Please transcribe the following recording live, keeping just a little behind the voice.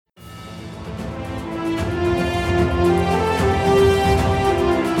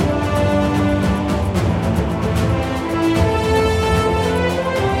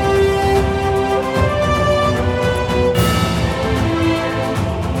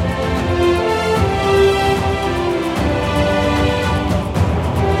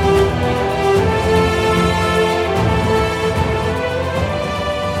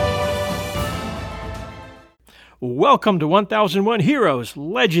Welcome to 1001 Heroes,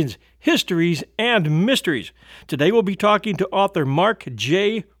 Legends, Histories, and Mysteries. Today we'll be talking to author Mark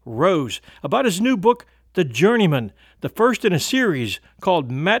J. Rose about his new book, The Journeyman, the first in a series called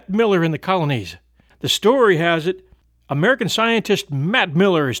Matt Miller in the Colonies. The story has it, American scientist Matt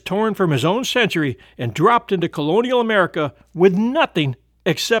Miller is torn from his own century and dropped into colonial America with nothing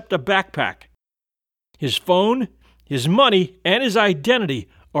except a backpack. His phone, his money, and his identity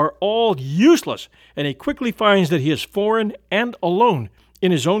are all useless, and he quickly finds that he is foreign and alone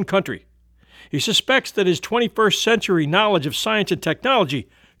in his own country. He suspects that his 21st century knowledge of science and technology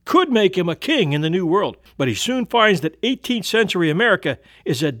could make him a king in the New World, but he soon finds that 18th century America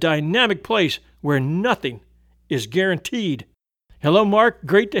is a dynamic place where nothing is guaranteed. Hello, Mark.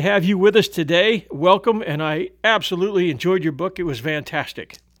 Great to have you with us today. Welcome, and I absolutely enjoyed your book. It was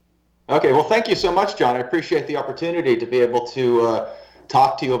fantastic. Okay, well, thank you so much, John. I appreciate the opportunity to be able to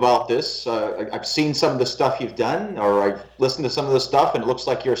talk to you about this. I've seen some of the stuff you've done, or I've listened to some of the stuff, and it looks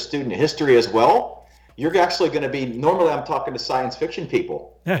like you're a student of history as well. You're actually going to be, normally I'm talking to science fiction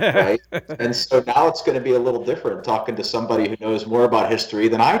people, right? And so now it's going to be a little different talking to somebody who knows more about history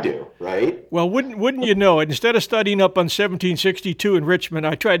than I do, right? Well, wouldn't you know it? Instead of studying up on 1762 in Richmond,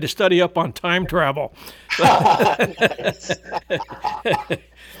 I tried to study up on time travel.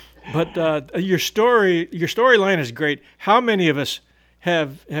 But your storyline is great. How many of us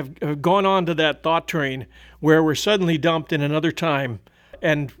have gone on to that thought train where we're suddenly dumped in another time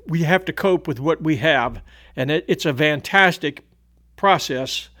and we have to cope with what we have? And it's a fantastic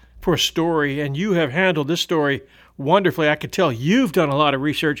process for a story, and you have handled this story wonderfully. I could tell you've done a lot of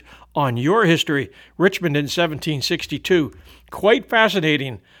research on your history, Richmond in 1762. Quite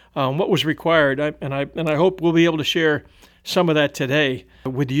fascinating what was required, and I hope we'll be able to share some of that today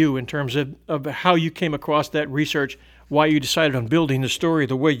with you in terms of how you came across that research, why you decided on building the story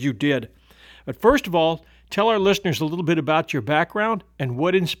the way you did. But first of all, tell our listeners a little bit about your background and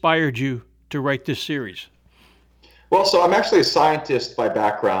what inspired you to write this series. Well, so I'm actually a scientist by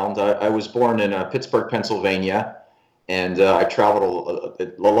background. I was born in Pittsburgh, Pennsylvania, and I traveled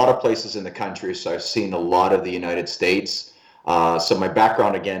a lot of places in the country, so I've seen a lot of the United States. So my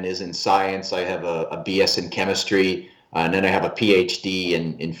background, again, is in science. I have a BS in chemistry, and then I have a PhD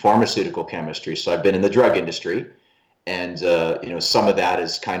in pharmaceutical chemistry. So I've been in the drug industry. And, some of that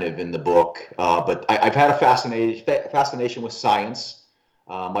is kind of in the book. But I've had a fascination with science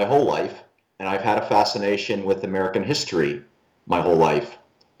my whole life. And I've had a fascination with American history my whole life.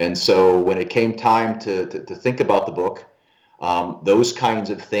 And so when it came time to think about the book, those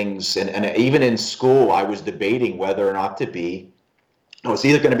kinds of things, and even in school, I was debating whether or not I was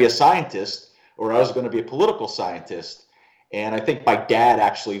either going to be a scientist or I was going to be a political scientist. And I think my dad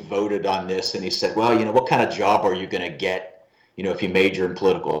actually voted on this, and he said, well, what kind of job are you going to get, if you major in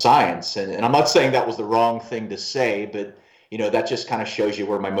political science? And I'm not saying that was the wrong thing to say, but, that just kind of shows you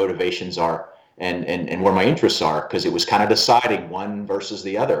where my motivations are and where my interests are, because it was kind of deciding one versus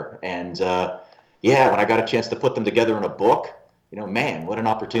the other. And when I got a chance to put them together in a book, man, what an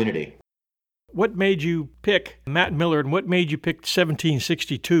opportunity. What made you pick Matt Miller, and what made you pick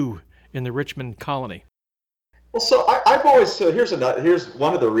 1762 in the Richmond colony? Well, so I've always, here's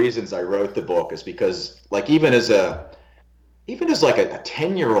one of the reasons I wrote the book is because, like, even as like a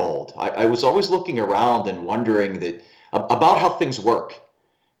 10-year-old, I was always looking around and wondering about how things work,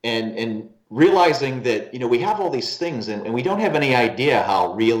 and realizing that, we have all these things and we don't have any idea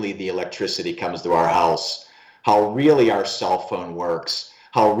how really the electricity comes to our house, how really our cell phone works,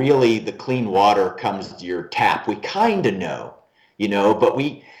 how really the clean water comes to your tap. We kind of know,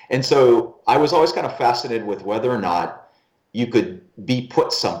 and so I was always kind of fascinated with whether or not you could be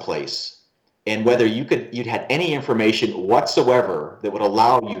put someplace, and whether you'd had any information whatsoever that would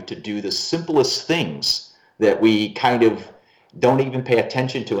allow you to do the simplest things that we kind of don't even pay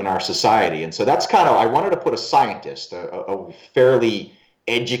attention to in our society. And so that's kind of, I wanted to put a scientist, a fairly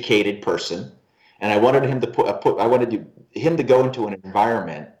educated person, and I wanted him to go into an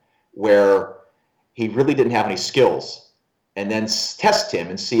environment where he really didn't have any skills, and then test him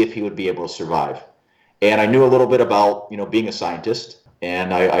and see if he would be able to survive. And I knew a little bit about, being a scientist,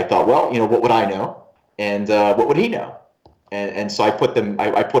 and I thought, well, what would I know, and what would he know? And so I put him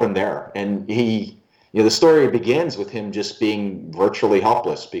there, and he, the story begins with him just being virtually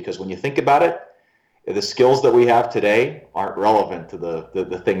helpless, because when you think about it, the skills that we have today aren't relevant to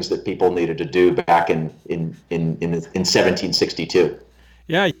the things that people needed to do back in 1762.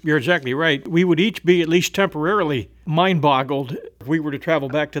 Yeah, you're exactly right. We would each be at least temporarily mind-boggled if we were to travel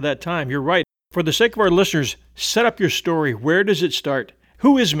back to that time. You're right. For the sake of our listeners, set up your story. Where does it start?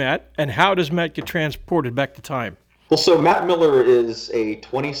 Who is Matt, and how does Matt get transported back to time? Well, so Matt Miller is a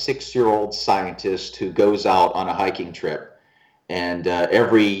 26-year-old scientist who goes out on a hiking trip, and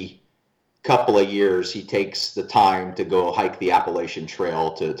every couple of years he takes the time to go hike the Appalachian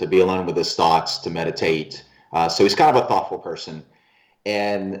Trail to be alone with his thoughts, to meditate. So he's kind of a thoughtful person.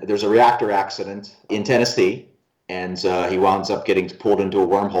 And there's a reactor accident in Tennessee, and he winds up getting pulled into a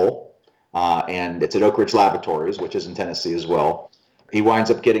wormhole. And it's at Oak Ridge Laboratories, which is in Tennessee as well. He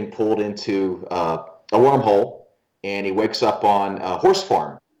winds up getting pulled into a wormhole, and he wakes up on a horse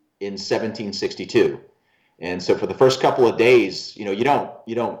farm in 1762. And so for the first couple of days, you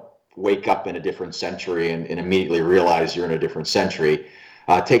don't wake up in a different century and immediately realize you're in a different century.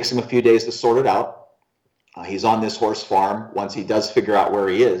 It takes him a few days to sort it out. He's on this horse farm. Once he does figure out where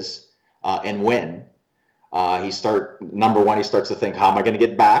he is and when, number one, he starts to think, how am I going to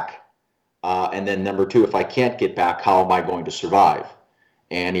get back? And then number two, if I can't get back, how am I going to survive?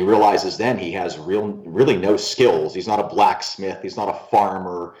 And he realizes then he has really no skills. He's not a blacksmith. He's not a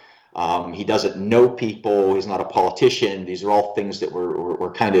farmer. He doesn't know people. He's not a politician. These are all things that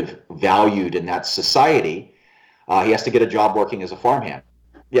were kind of valued in that society. He has to get a job working as a farmhand.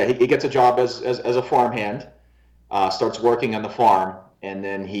 Yeah, he gets a job as a farmhand, starts working on the farm, and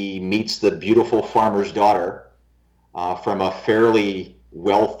then he meets the beautiful farmer's daughter from a fairly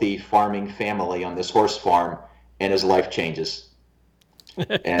wealthy farming family on this horse farm, and his life changes.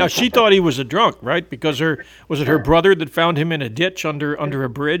 And now, she thought he was a drunk, right? Because was it her brother that found him in a ditch under a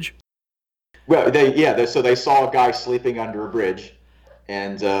bridge? Well, so they saw a guy sleeping under a bridge,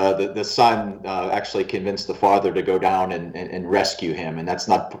 and the son actually convinced the father to go down and rescue him. And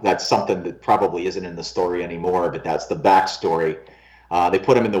that's something that probably isn't in the story anymore, but that's the backstory. They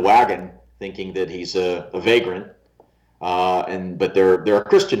put him in the wagon thinking that he's a vagrant, but they're a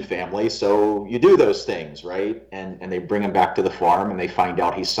Christian family, so you do those things, right? And they bring him back to the farm, and they find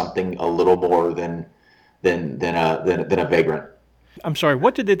out he's something a little more than a vagrant. I'm sorry,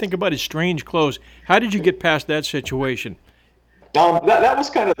 what did they think about his strange clothes? How did you get past that situation? That was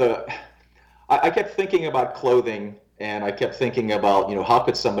kind of I kept thinking about clothing, and I kept thinking about, how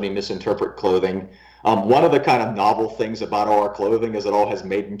could somebody misinterpret clothing? One of the kind of novel things about all our clothing is it all has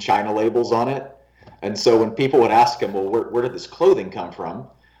made in China labels on it. And so when people would ask him, well, where did this clothing come from?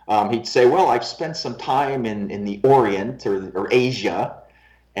 He'd say, well, I've spent some time in the Orient or Asia,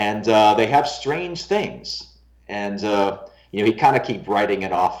 and they have strange things. And, he kind of keep writing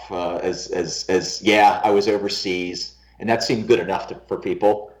it off as yeah, I was overseas. And that seemed good enough for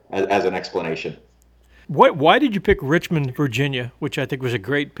people as an explanation. Why did you pick Richmond, Virginia, which I think was a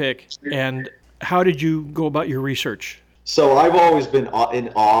great pick? And how did you go about your research? So I've always been in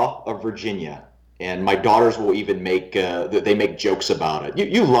awe of Virginia. And my daughters will even make jokes about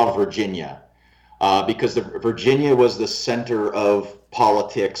it. You love Virginia because Virginia was the center of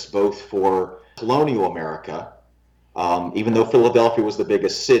politics, both for colonial America. Even though Philadelphia was the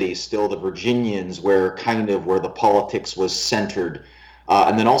biggest city, still the Virginians were kind of where the politics was centered.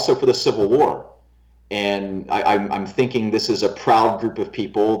 And then also for the Civil War. And I'm thinking this is a proud group of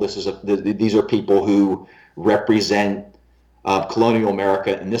people. These are people who represent colonial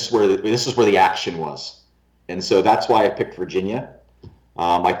America, and this is where the action was. And so that's why I picked Virginia.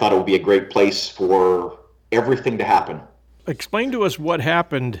 I thought it would be a great place for everything to happen. Explain to us what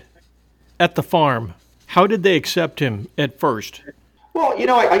happened at the farm. How did they accept him at first? Well,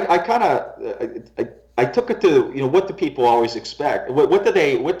 I took it to, what do people always expect? What do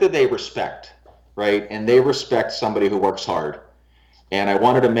they respect, right? And they respect somebody who works hard. And I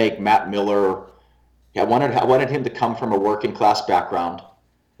wanted to make Matt Miller, I wanted him to come from a working class background.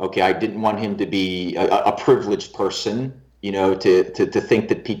 Okay, I didn't want him to be a privileged person, to think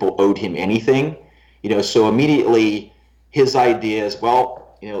that people owed him anything. So immediately his idea is,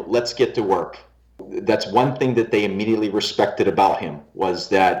 well, let's get to work. That's one thing that they immediately respected about him was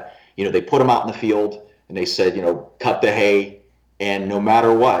that, they put him out in the field and they said, cut the hay, and no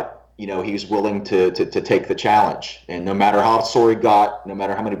matter what, he's willing to take the challenge. And no matter how sore he got, no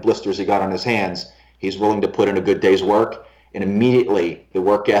matter how many blisters he got on his hands, he's willing to put in a good day's work. And immediately the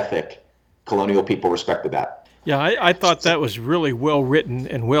work ethic, colonial people respected that. Yeah, I thought that was really well written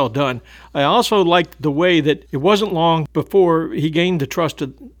and well done. I also liked the way that it wasn't long before he gained the trust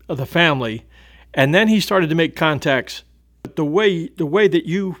of the family. And then he started to make contacts. The way that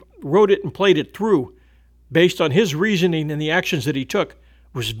you wrote it and played it through, based on his reasoning and the actions that he took,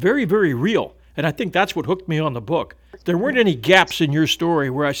 was very, very real. And I think that's what hooked me on the book. There weren't any gaps in your story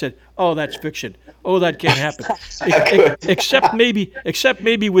where I said, oh, that's fiction. Oh, that can't happen. Except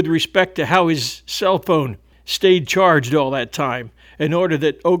maybe with respect to how his cell phone stayed charged all that time in order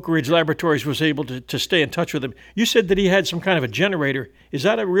that Oak Ridge Laboratories was able to stay in touch with him. You said that he had some kind of a generator. Is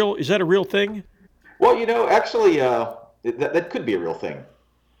that a real thing? Well, actually, that could be a real thing.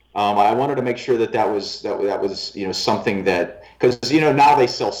 I wanted to make sure that was something that, because now they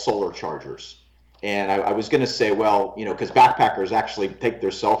sell solar chargers, and I was going to say, well, because backpackers actually take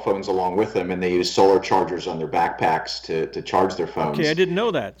their cell phones along with them, and they use solar chargers on their backpacks to charge their Okay, I phones. didn't know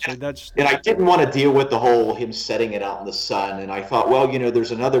that. So that's And I didn't want to deal with the whole him setting it out in the sun. And I thought, well,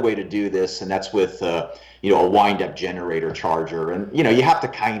 there's another way to do this, and that's with a wind-up generator charger. And you have to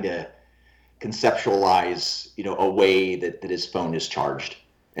kind of conceptualize, a way that his phone is charged.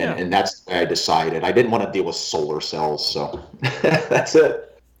 And yeah. and that's the way I decided. I didn't want to deal with solar cells, so that's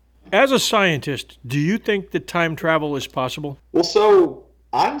it. As a scientist, do you think that time travel is possible? Well, so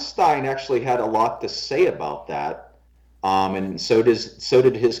Einstein actually had a lot to say about that, and so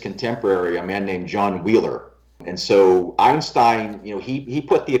did his contemporary, a man named John Wheeler. And so Einstein, he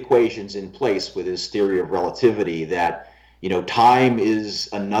put the equations in place with his theory of relativity that time is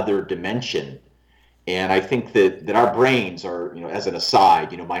another dimension. And I think that our brains are, as an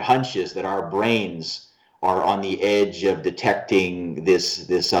aside, my hunch is that our brains are on the edge of detecting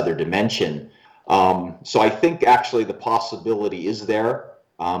this other dimension. So I think actually the possibility is there,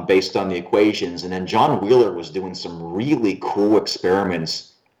 based on the equations. And then John Wheeler was doing some really cool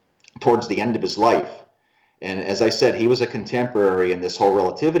experiments towards the end of his life. And as I said, he was a contemporary in this whole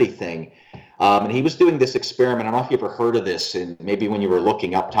relativity thing. And he was doing this experiment. I don't know if you ever heard of this, and maybe when you were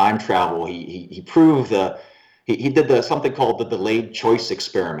looking up time travel, he proved he did something called the delayed choice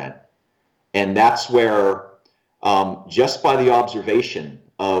experiment. And that's where, just by the observation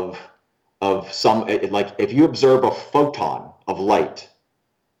of some, like if you observe a photon of light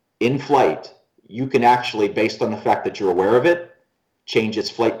in flight, you can actually, based on the fact that you're aware of it, change its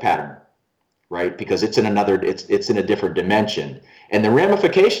flight pattern, right? Because it's in a different dimension. And the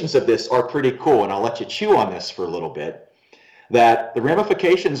ramifications of this are pretty cool, and I'll let you chew on this for a little bit. That the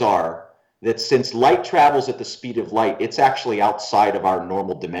ramifications are that since light travels at the speed of light, it's actually outside of our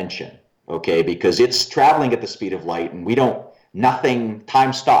normal dimension, okay? Because it's traveling at the speed of light, and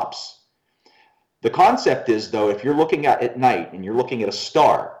time stops. The concept is, though, if you're looking at night and you're looking at a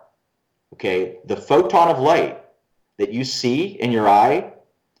star, okay, the photon of light that you see in your eye,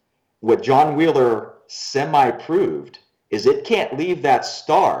 what John Wheeler semi-proved is it can't leave that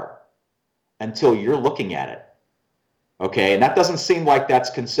star until you're looking at it. Okay, and that doesn't seem like that's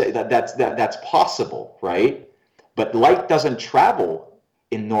possible, right? But light doesn't travel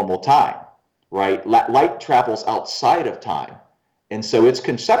in normal time, right? Light travels outside of time. And so it's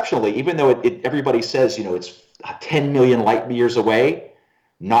conceptually, even though everybody says, it's 10 million light years away,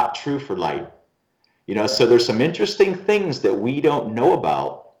 not true for light. So there's some interesting things that we don't know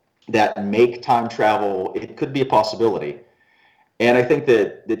about that make time travel, it could be a possibility. And I think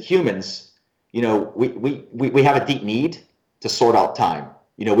that humans, we have a deep need to sort out time.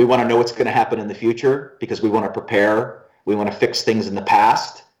 We want to know what's going to happen in the future because we want to prepare. We want to fix things in the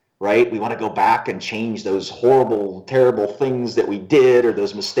past, right? We want to go back and change those horrible, terrible things that we did or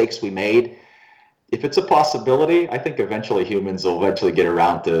those mistakes we made. If it's a possibility, I think eventually humans will eventually get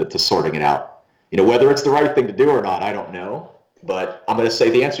around to sorting it out. Whether it's the right thing to do or not, I don't know. But I'm going to say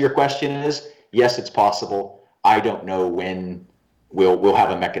the answer to your question is yes, it's possible. I don't know when we'll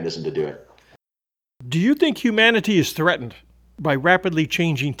have a mechanism to do it. Do you think humanity is threatened by rapidly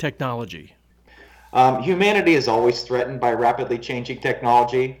changing technology? Humanity is always threatened by rapidly changing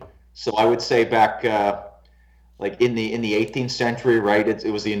technology. So I would say back, like in the 18th century, right?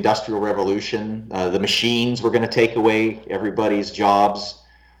 It was the Industrial Revolution. The machines were going to take away everybody's jobs.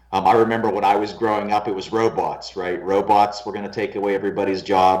 I remember when I was growing up, it was robots, right? Robots were going to take away everybody's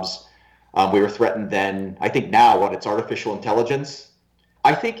jobs. We were threatened then. I think now, it's artificial intelligence.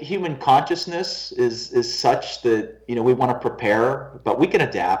 I think human consciousness is such that, we want to prepare, but we can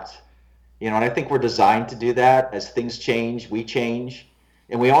adapt, and I think we're designed to do that. As things change, we change,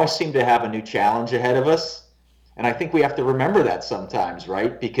 and we always seem to have a new challenge ahead of us. And I think we have to remember that sometimes,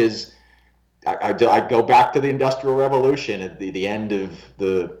 right? Because I go back to the Industrial Revolution at the end of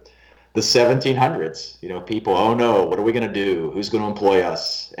the 1700s. People, oh no, what are we going to do? Who's going to employ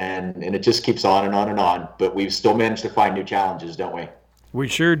us? And it just keeps on and on and on. But we've still managed to find new challenges, don't we? We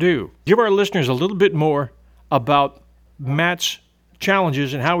sure do. Give our listeners a little bit more about Matt's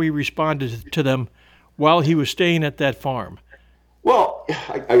challenges and how he responded to them while he was staying at that farm. Well,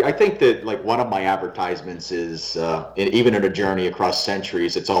 I think that like one of my advertisements is, even in a journey across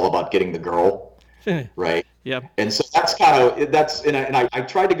centuries, it's all about getting the girl, right? Yeah. And so and I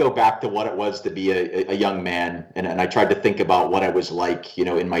tried to go back to what it was to be a young man, and I tried to think about what I was like,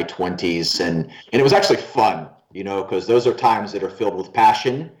 in my 20s, and it was actually fun, because those are times that are filled with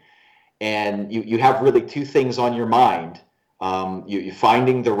passion, and you have really two things on your mind. You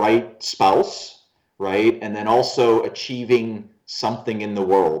finding the right spouse, right? And then also achieving something in the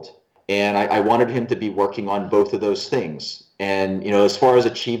world. And I wanted him to be working on both of those things. And, as far as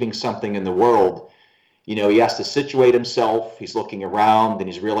achieving something in the world, he has to situate himself. He's looking around and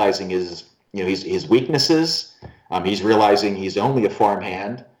he's realizing his weaknesses. He's realizing he's only a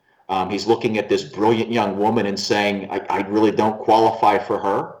farmhand. He's looking at this brilliant young woman and saying, I really don't qualify for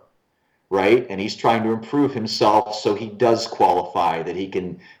her, right? And he's trying to improve himself so he does qualify, that he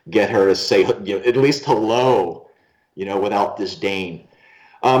can get her to say, at least hello, without disdain.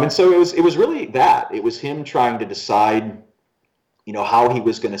 And so it was really that. It was him trying to decide, how he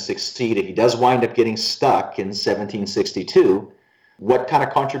was going to succeed. If he does wind up getting stuck in 1762, what kind of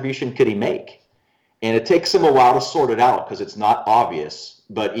contribution could he make? And it takes him a while to sort it out because it's not obvious.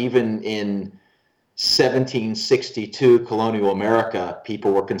 But even in 1762 colonial America,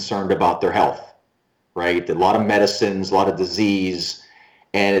 people were concerned about their health, right? A lot of medicines, a lot of disease.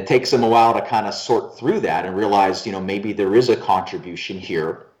 And it takes him a while to kind of sort through that and realize, maybe there is a contribution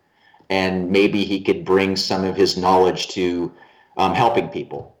here, and maybe he could bring some of his knowledge to helping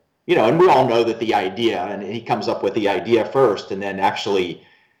people. And we all know that the idea, and he comes up with the idea first, and then actually,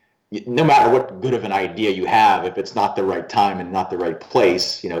 no matter what good of an idea you have, if it's not the right time and not the right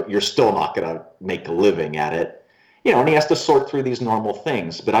place, you're still not going to make a living at it. And he has to sort through these normal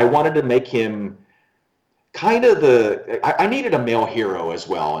things. But I wanted to make him kind of I needed a male hero as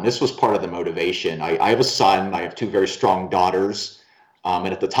well. And this was part of the motivation. I have a son. I have two very strong daughters. And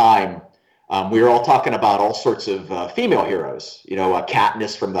at the time, we were all talking about all sorts of female heroes,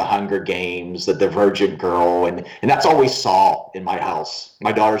 Katniss from the Hunger Games, the Divergent Girl. And that's all we saw in my house.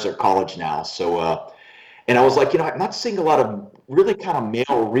 My daughters are at college now. So, and I was like, I'm not seeing a lot of really kind of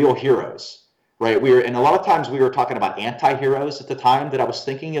male real heroes. Right. And a lot of times we were talking about anti-heroes at the time that I was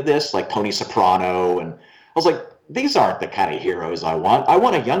thinking of this, like Tony Soprano. And I was like, these aren't the kind of heroes I want. I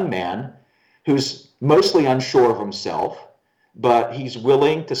want a young man who's mostly unsure of himself, but he's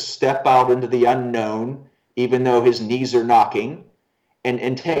willing to step out into the unknown, even though his knees are knocking,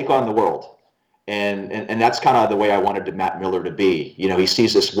 and take on the world. And that's kind of the way I wanted Matt Miller to be. He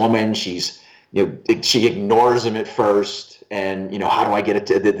sees this woman, she ignores him at first. And, how do I get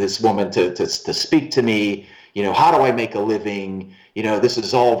this woman to speak to me? How do I make a living? This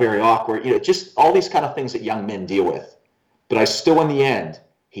is all very awkward. Just all these kind of things that young men deal with. But I still, in the end,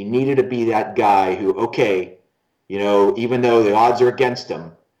 he needed to be that guy who, okay, even though the odds are against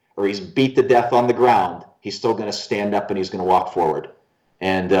him, or he's beat to death on the ground, he's still going to stand up and he's going to walk forward.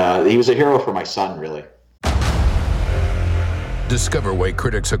 And he was a hero for my son, really. Discover why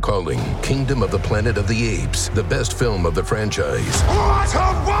critics are calling Kingdom of the Planet of the Apes the best film of the franchise. What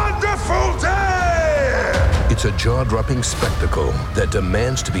a wonderful day! It's a jaw-dropping spectacle that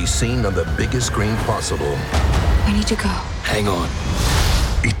demands to be seen on the biggest screen possible. We need to go. Hang on.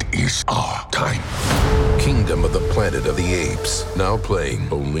 It is our time. Kingdom of the Planet of the Apes. Now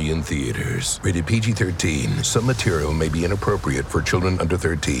playing only in theaters. Rated PG-13. Some material may be inappropriate for children under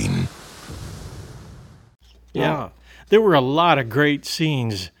 13. Yeah. There were a lot of great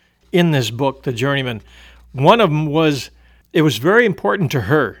scenes in this book, The Journeyman. One of them was, it was very important to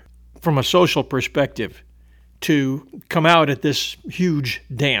her from a social perspective to come out at this huge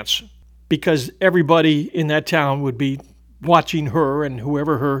dance, because everybody in that town would be watching her and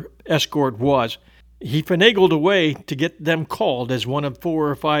whoever her escort was. He finagled a way to get them called as one of 4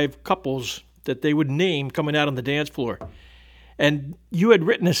 or 5 couples that they would name coming out on the dance floor. And you had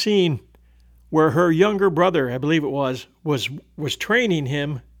written a scene where her younger brother, I believe it was training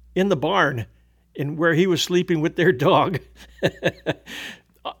him in the barn in where he was sleeping with their dog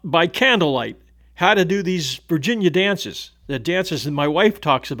by candlelight, how to do these Virginia dances, the dances that my wife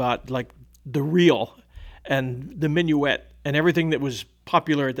talks about, like the reel and the minuet and everything that was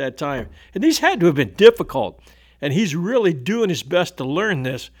popular at that time. And these had to have been difficult. And he's really doing his best to learn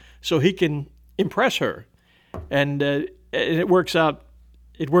this so he can impress her. And it works out.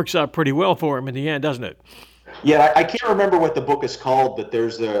 It works out pretty well for him in the end, doesn't it? Yeah, I can't remember what the book is called, but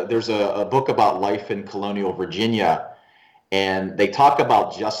there's a book about life in colonial Virginia, and they talk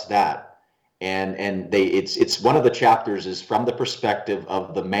about just that. And it's one of the chapters is from the perspective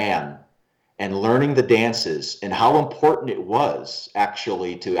of the man and learning the dances and how important it was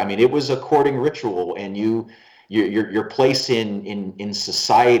actually to. I mean, it was a courting ritual, and your place in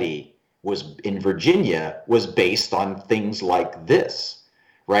society was in Virginia was based on things like this.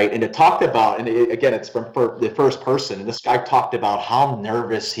 Right. And it talked about, and again, it's from the first person. And this guy talked about how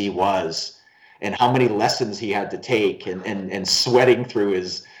nervous he was and how many lessons he had to take and sweating through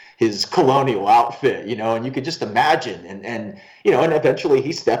his colonial outfit, and you could just imagine. And eventually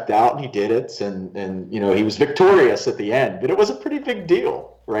he stepped out and he did it. And he was victorious at the end. But it was a pretty big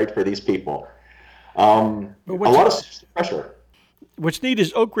deal, right, for these people. A lot of pressure. What's neat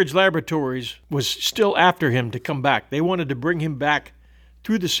is Oak Ridge Laboratories was still after him to come back. They wanted to bring him back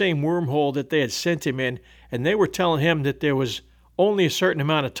through the same wormhole that they had sent him in, and they were telling him that there was only a certain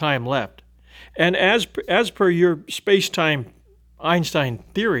amount of time left. And as per your space-time Einstein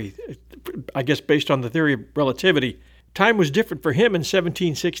theory, I guess based on the theory of relativity, time was different for him in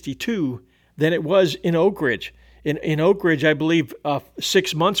 1762 than it was in Oak Ridge. In Oak Ridge, I believe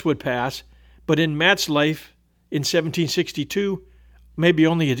 6 months would pass, but in Matt's life in 1762, maybe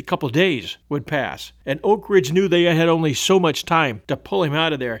only a couple days would pass. And Oak Ridge knew they had only so much time to pull him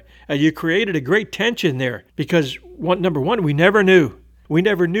out of there. You created a great tension there because, number one, we never knew. We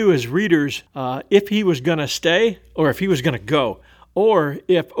never knew as readers if he was going to stay or if he was going to go, or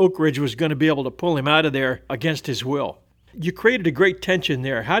if Oak Ridge was going to be able to pull him out of there against his will. You created a great tension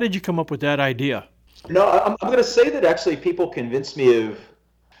there. How did you come up with that idea? No, I'm going to say that actually people convinced me of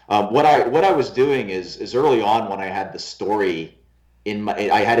what I was doing is early on when I had the story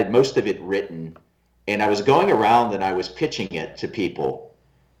I had most of it written, and I was going around and I was pitching it to people,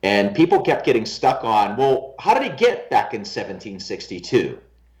 and people kept getting stuck on, well, how did he get back in 1762?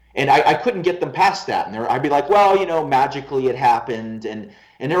 And I couldn't get them past that. And I'd be like, well, magically it happened. And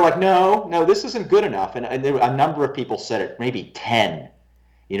they're like, no, this isn't good enough. And a number of people said it, maybe 10,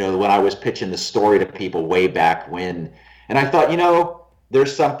 when I was pitching the story to people way back when. And I thought,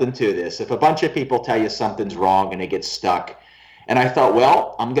 there's something to this. If a bunch of people tell you something's wrong and it gets stuck. And I thought,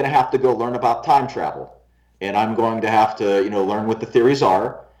 well, I'm going to have to go learn about time travel. And I'm going to have to, learn what the theories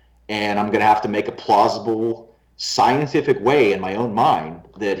are. And I'm going to have to make a plausible scientific way in my own mind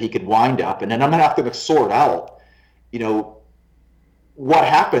that he could wind up. And then I'm going to have to sort out, what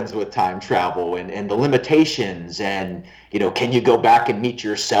happens with time travel and the limitations and, can you go back and meet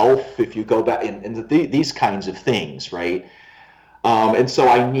yourself if you go back and these kinds of things, right? And so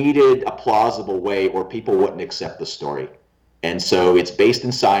I needed a plausible way or people wouldn't accept the story. And so it's based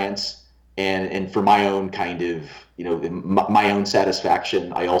in science, and for my own kind of, my own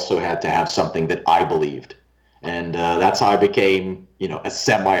satisfaction, I also had to have something that I believed. And that's how I became, a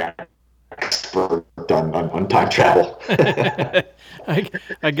semi-expert on time travel.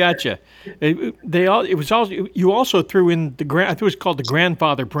 I gotcha. You also threw in I think it was called the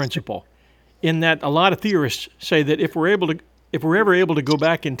grandfather principle, in that a lot of theorists say that if we're ever able to go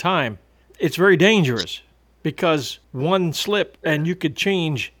back in time, it's very dangerous. Because one slip and you could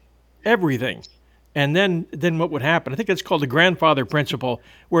change everything. And then what would happen? I think that's called the grandfather principle,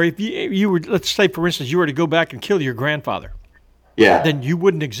 where if you were, let's say, for instance, you were to go back and kill your grandfather, then you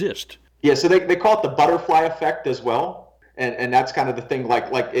wouldn't exist. Yeah, so they call it the butterfly effect as well. And that's kind of the thing,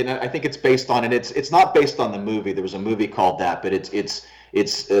 and I think it's based on, and it's not based on the movie. There was a movie called that, but it's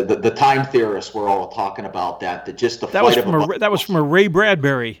the time theorists were all talking about that just the flight of a butterfly. That was from a Ray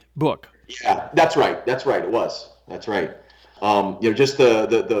Bradbury book. Yeah, that's right. It was. That's right. Just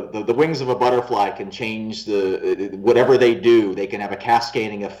the wings of a butterfly can change whatever they do. They can have a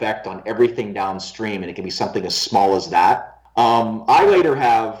cascading effect on everything downstream, and it can be something as small as that. I later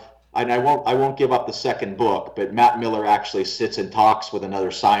have, and I won't give up the second book, but Matt Miller actually sits and talks with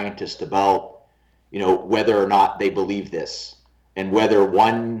another scientist about, whether or not they believe this, and whether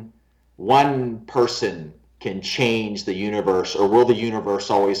one person can change the universe, or will the universe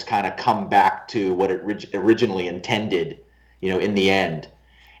always kind of come back to what it originally intended, in the end.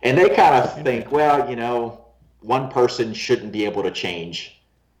 And they kind of think, well, one person shouldn't be able to change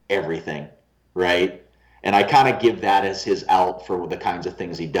everything, right? And I kind of give that as his out for the kinds of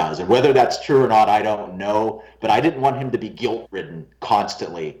things he does. And whether that's true or not, I don't know. But I didn't want him to be guilt-ridden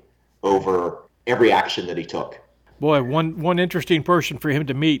constantly over every action that he took. Boy, one interesting person for him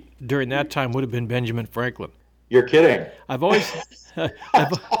to meet during that time would have been Benjamin Franklin. You're kidding. I've always had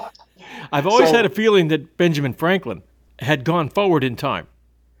a feeling that Benjamin Franklin had gone forward in time.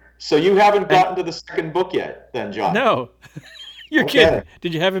 So you haven't gotten to the second book yet, then, John? No. You're kidding.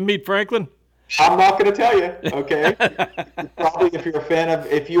 Did you have him meet Franklin? I'm not going to tell you, okay? Probably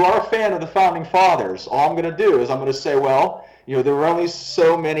if you are a fan of the Founding Fathers, all I'm going to do is I'm going to say, well, there were only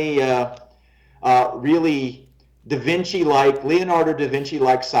so many really Leonardo da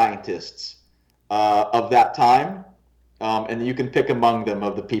Vinci-like scientists of that time, and you can pick among them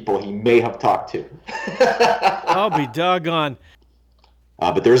of the people he may have talked to. I'll be doggone.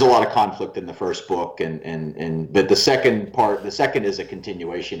 But there's a lot of conflict in the first book, but the second is a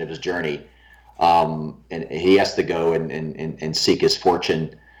continuation of his journey, and he has to go and seek his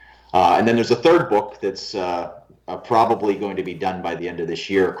fortune. And then there's a third book that's probably going to be done by the end of this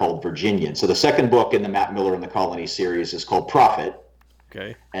year called Virginian. So the second book in the Matt Miller and the Colony series is called Prophet.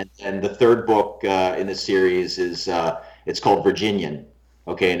 Okay. And the third book in the series is it's called Virginian.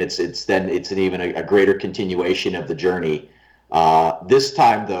 Okay, and it's an even a greater continuation of the journey. This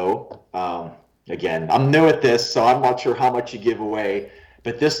time, though, again, I'm new at this, so I'm not sure how much you give away,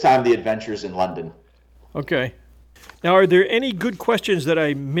 but this time the adventure's in London. Okay. Now, are there any good questions that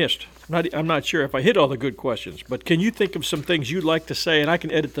I missed? I'm not sure if I hit all the good questions, but can you think of some things you'd like to say, and I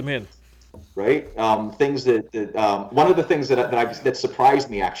can edit them in? Right? Things one of the things that surprised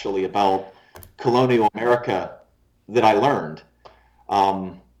me actually about colonial America that I learned,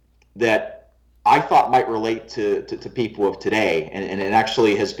 that I thought might relate to people of today, and it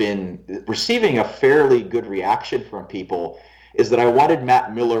actually has been receiving a fairly good reaction from people, is that I wanted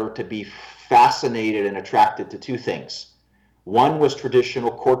Matt Miller to be fascinated and attracted to two things. One was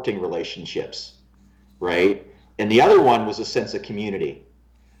traditional courting relationships, right? And the other one was a sense of community.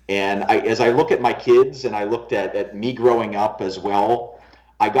 And as I look at my kids and I looked at me growing up as well,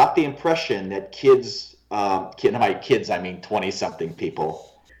 I got the impression that my kids, I mean 20-something people,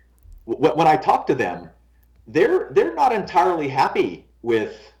 when I talk to them, they're not entirely happy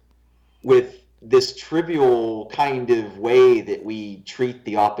with this trivial kind of way that we treat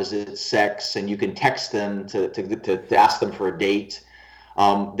the opposite sex, and you can text them to ask them for a date.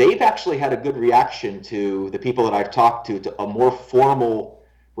 They've actually had a good reaction to the people that I've talked to a more formal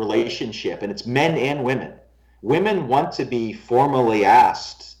relationship, and it's men and women. Women want to be formally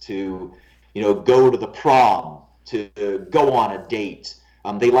asked to, go to the prom, to go on a date.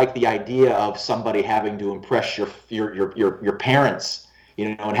 They like the idea of somebody having to impress your parents,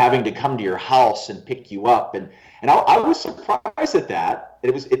 and having to come to your house and pick you up. And I was surprised at that.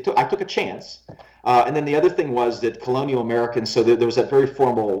 I took a chance. And then the other thing was that colonial Americans, so there was that very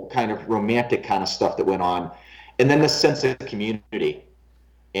formal kind of romantic kind of stuff that went on. And then the sense of community.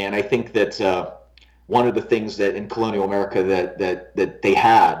 And I think that one of the things that in colonial America that they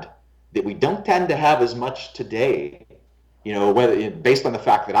had, that we don't tend to have as much today, whether based on the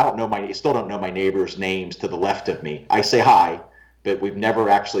fact that I still don't know my neighbors' names to the left of me. I say hi, but we've never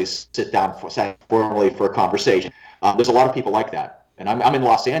actually sat formally for a conversation. There's a lot of people like that. And I'm in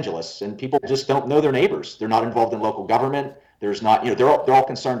Los Angeles, and people just don't know their neighbors. They're not involved in local government. There's not, they're all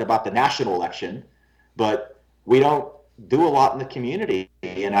concerned about the national election, but we don't do a lot in the community.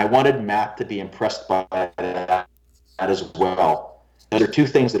 And I wanted Matt to be impressed by that as well. There are two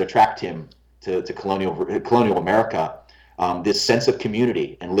things that attract him to colonial America. This sense of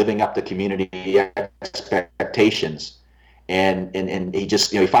community and living up to community expectations. And he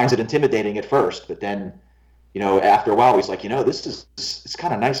just, he finds it intimidating at first, but then, after a while, he's like, it's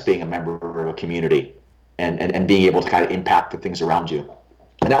kind of nice being a member of a community and being able to kind of impact the things around you.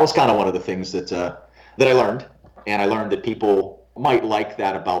 And that was kind of one of the things that I learned. And I learned that people might like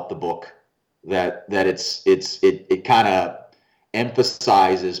that about the book, that it kind of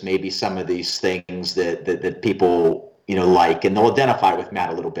emphasizes maybe some of these things that people, like, and they'll identify with Matt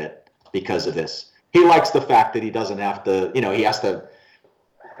a little bit because of this. He likes the fact that he doesn't have to, he has to,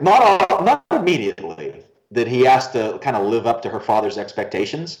 not immediately, that he has to kind of live up to her father's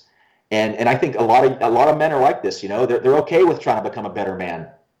expectations. And I think a lot of men are like this, they're okay with trying to become a better man,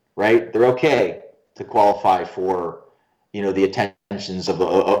 right? They're okay to qualify for, the attentions of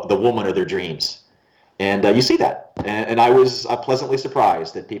the woman of their dreams. And you see that. And I was pleasantly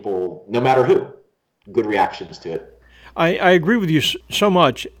surprised that people, no matter who, good reactions to it. I agree with you so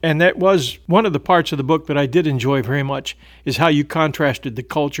much, and that was one of the parts of the book that I did enjoy very much, is how you contrasted the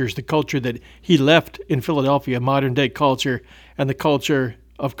cultures, the culture that he left in Philadelphia, modern-day culture, and the culture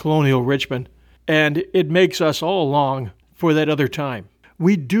of colonial Richmond. And it makes us all long for that other time.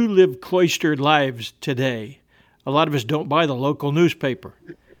 We do live cloistered lives today. A lot of us don't buy the local newspaper.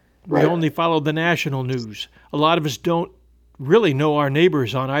 Right. We only follow the national news. A lot of us don't really know our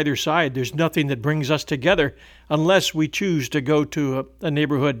neighbors on either side. There's nothing that brings us together unless we choose to go to a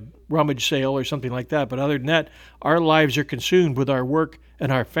neighborhood rummage sale or something like that. But other than that, our lives are consumed with our work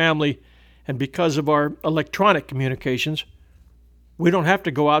and our family. And because of our electronic communications, we don't have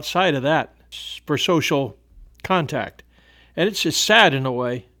to go outside of that for social contact. And it's just sad in a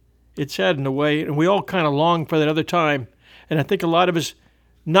way. It's sad in a way, and we all kind of long for that other time. And I think a lot of us,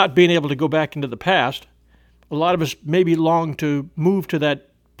 not being able to go back into the past, a lot of us maybe long to move to that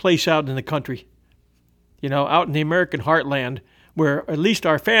place out in the country, out in the American heartland, where at least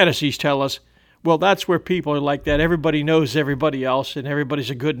our fantasies tell us, well, that's where people are like that. Everybody knows everybody else, and everybody's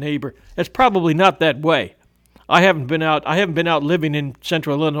a good neighbor. It's probably not that way. I haven't been out living in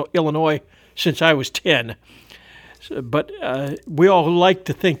central Illinois since I was 10. But we all like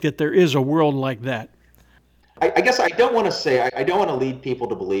to think that there is a world like that. I guess I don't want to lead people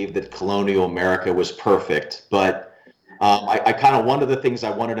to believe that colonial America was perfect, but I kind of, one of the things I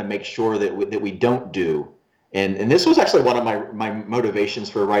wanted to make sure that we don't do And this was actually one of my motivations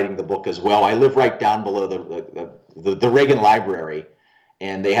for writing the book as well. I live right down below the Reagan Library,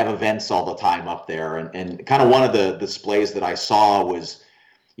 and they have events all the time up there. And kind of one of the displays that I saw was,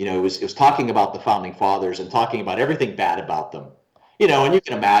 it was talking about the founding fathers and talking about everything bad about them. And you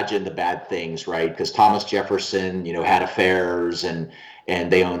can imagine the bad things, right? Because Thomas Jefferson, had affairs and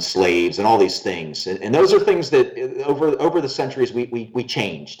they owned slaves and all these things. And those are things that over the centuries we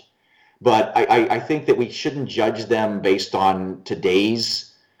changed. But I think that we shouldn't judge them based on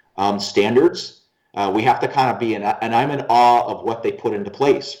today's standards. We have to kind of be and I'm in awe of what they put into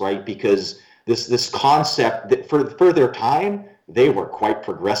place, right? Because this concept that for their time, they were quite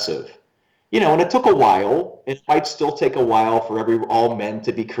progressive. And it took a while. It might still take a while for all men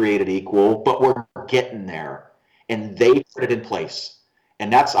to be created equal, but we're getting there. And they put it in place.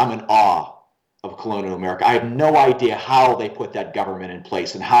 And I'm in awe of colonial America. I have no idea how they put that government in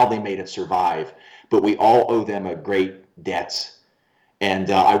place and how they made it survive, but we all owe them a great debt. And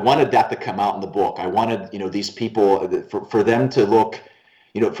I wanted that to come out in the book. I wanted, these people, for them to look,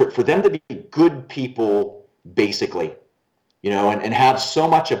 for them to be good people, basically. And have so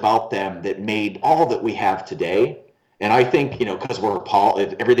much about them that made all that we have today. And I think, because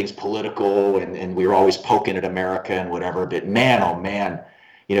everything's political and we're always poking at America and whatever, but man, oh man,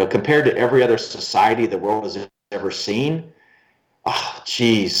 compared to every other society the world has ever seen, oh,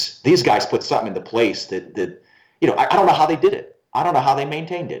 geez, these guys put something into place that I don't know how they did it. I don't know how they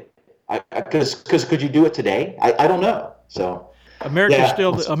maintained it. Because could you do it today? I don't know. So. America's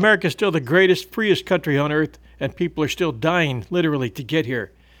still the greatest, freest country on earth, and people are still dying, literally, to get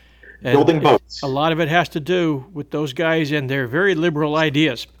here. And building boats. A lot of it has to do with those guys and their very liberal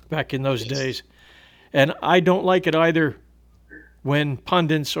ideas back in those days. And I don't like it either when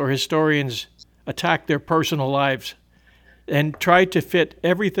pundits or historians attack their personal lives and try to fit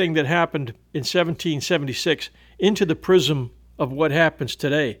everything that happened in 1776 into the prism of what happens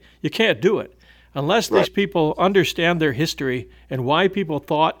today. You can't do it. Unless these people understand their history and why people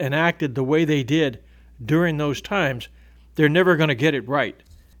thought and acted the way they did during those times, they're never going to get it right.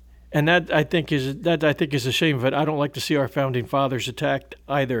 And that I think is a shame of it. I don't like to see our founding fathers attacked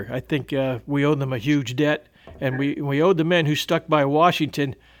either. I think we owe them a huge debt, and we owe the men who stuck by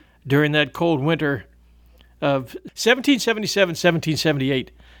Washington during that cold winter of 1777,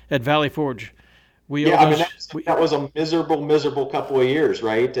 1778 at Valley Forge. That was a miserable couple of years,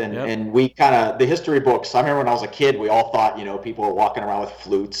 right? And we the history books, I remember when I was a kid, we all thought, people were walking around with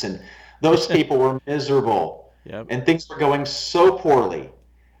flutes, and those people were miserable. Yep. And things were going so poorly.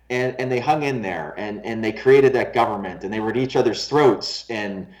 And they hung in there, and they created that government, and they were at each other's throats.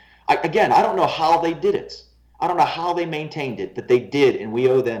 And I don't know how they did it. I don't know how they maintained it, but they did, and we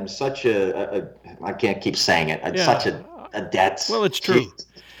owe them such I can't keep saying it, such a debt. Well, it's true. Jeez.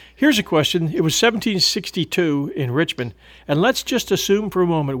 Here's a question. It was 1762 in Richmond, and let's just assume for a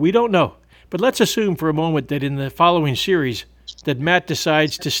moment, we don't know, but let's assume for a moment that in the following series that Matt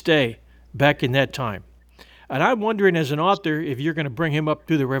decides to stay back in that time. And I'm wondering, as an author, if you're going to bring him up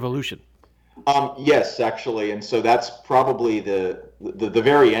through the Revolution. Yes, actually, and so that's probably the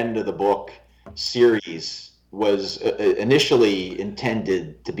very end of the book series was initially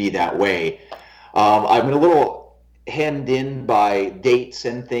intended to be that way. I'm a little hemmed in by dates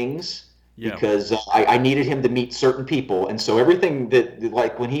and things because I needed him to meet certain people, and so everything that,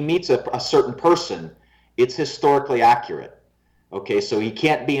 like, when he meets a certain person, it's historically accurate. Okay, so he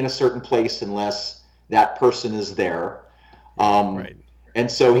can't be in a certain place unless that person is there. Right. And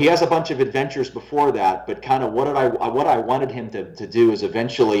so he has a bunch of adventures before that, but kind of what I wanted him to do is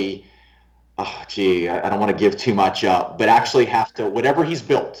eventually, I don't want to give too much up, but actually have to, whatever he's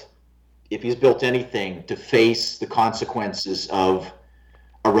built, if he's built anything, to face the consequences of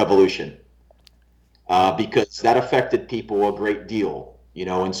a revolution, because that affected people a great deal,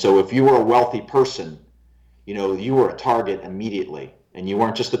 and so if you were a wealthy person, you were a target immediately, and you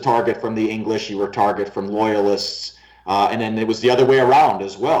weren't just a target from the English, you were a target from loyalists, and then it was the other way around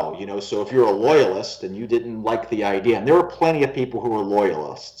as well, so if you're a loyalist and you didn't like the idea, and there were plenty of people who were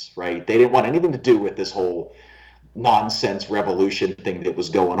loyalists, right? They didn't want anything to do with this whole nonsense revolution thing that was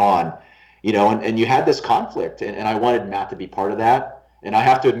going on. And you had this conflict, and I wanted Matt to be part of that. And I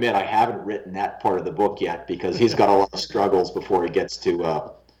have to admit, I haven't written that part of the book yet because he's got a lot of struggles before he gets to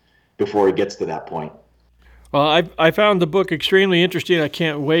that point. Well, I found the book extremely interesting. I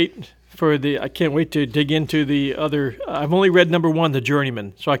can't wait to dig into the other. I've only read number 1, The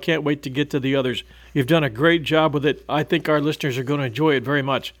Journeyman, so I can't wait to get to the others. You've done a great job with it. I think our listeners are going to enjoy it very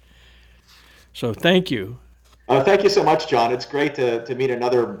much. So thank you. Thank you so much, John. It's great to meet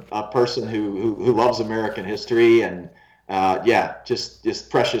another person who loves American history, and just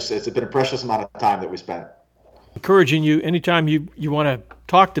precious. It's been a precious amount of time that we spent. encouraging you anytime you want to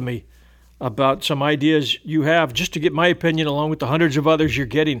talk to me about some ideas you have, just to get my opinion along with the hundreds of others you're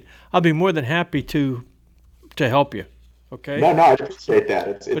getting. I'll be more than happy to help you. Okay. No, I appreciate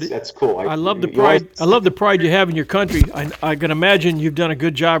that. That's cool. I love the pride. I love the pride you have in your country. I can imagine you've done a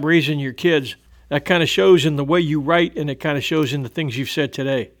good job raising your kids. That kind of shows in the way you write, and it kind of shows in the things you've said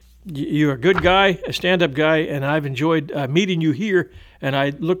today. You're a good guy, a stand-up guy, and I've enjoyed meeting you here, and I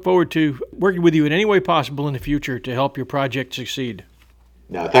look forward to working with you in any way possible in the future to help your project succeed.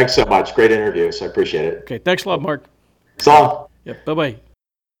 No, thanks so much. Great interview, so I appreciate it. Okay, thanks a lot, Mark. So long. Yep, bye-bye.